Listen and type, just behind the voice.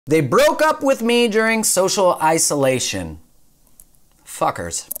They broke up with me during social isolation.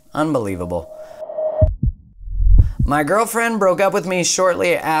 Fuckers. Unbelievable. My girlfriend broke up with me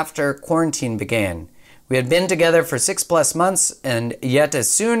shortly after quarantine began. We had been together for 6+ months, and yet as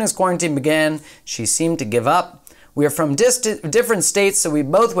soon as quarantine began, she seemed to give up. We are from different states, so we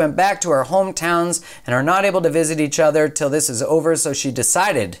both went back to our hometowns and are not able to visit each other till this is over, so she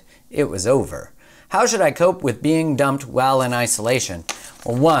decided it was over. How should I cope with being dumped while in isolation?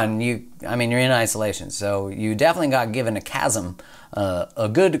 Well, one, you're in isolation, so you definitely got given a chasm, a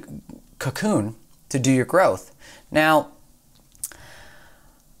good cocoon to do your growth. Now,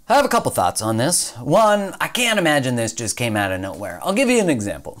 I have a couple thoughts on this. One, I can't imagine this just came out of nowhere. I'll give you an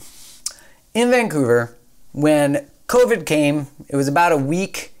example. In Vancouver, when COVID came, it was about a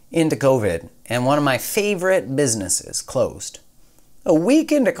week into COVID, and one of my favorite businesses closed. A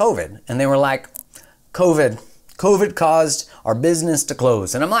week into COVID, and they were like, COVID caused our business to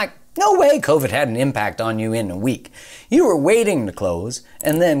close. And I'm like, no way COVID had an impact on you in a week. You were waiting to close,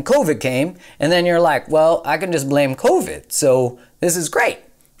 and then COVID came, and then you're like, well, I can just blame COVID, so this is great.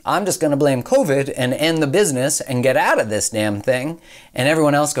 I'm just gonna blame COVID and end the business and get out of this damn thing. And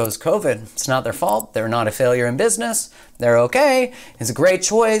everyone else goes, COVID, it's not their fault. They're not a failure in business. They're okay. It's a great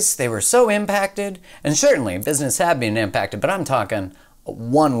choice. They were so impacted. And certainly business had been impacted, but I'm talking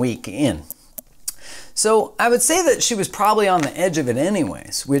 1 week in. So I would say that she was probably on the edge of it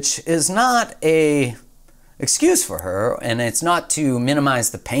anyways, which is not an excuse for her, and it's not to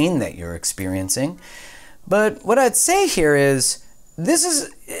minimize the pain that you're experiencing. But what I'd say here is,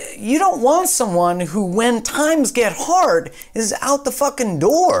 you don't want someone who, when times get hard, is out the fucking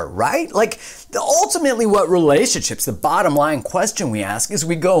door, right? Like, ultimately what relationships, the bottom line question we ask is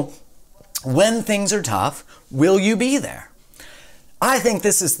we go, when things are tough, will you be there? I think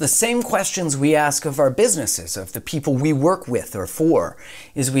this is the same questions we ask of our businesses, of the people we work with or for,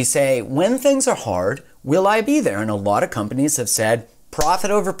 is we say, when things are hard, will I be there? And a lot of companies have said,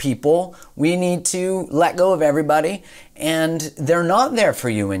 profit over people, we need to let go of everybody, and they're not there for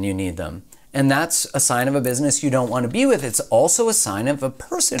you when you need them. And that's a sign of a business you don't want to be with. It's also a sign of a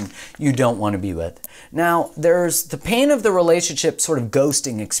person you don't want to be with. Now, there's the pain of the relationship sort of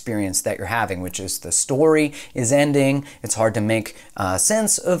ghosting experience that you're having, which is the story is ending. It's hard to make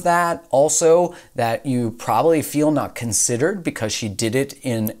sense of that. Also, that you probably feel not considered because she did it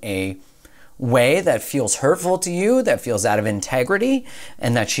in a way that feels hurtful to you, that feels out of integrity,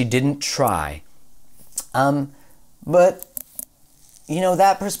 and that she didn't try. But you know,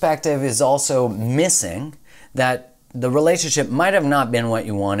 that perspective is also missing, that the relationship might have not been what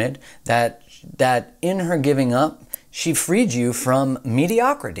you wanted, that in her giving up, she freed you from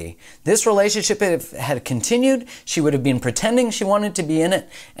mediocrity. This relationship, if had continued, she would have been pretending she wanted to be in it,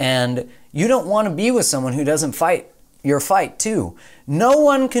 and you don't want to be with someone who doesn't fight your fight too. No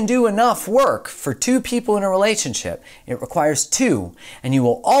one can do enough work for two people in a relationship. It requires two. And you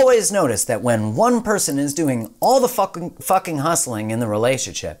will always notice that when one person is doing all the fucking hustling in the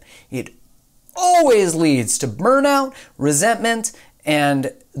relationship, it always leads to burnout, resentment,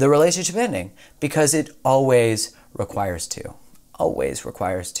 and the relationship ending, because it always requires two. Always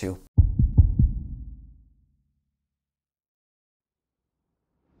requires two.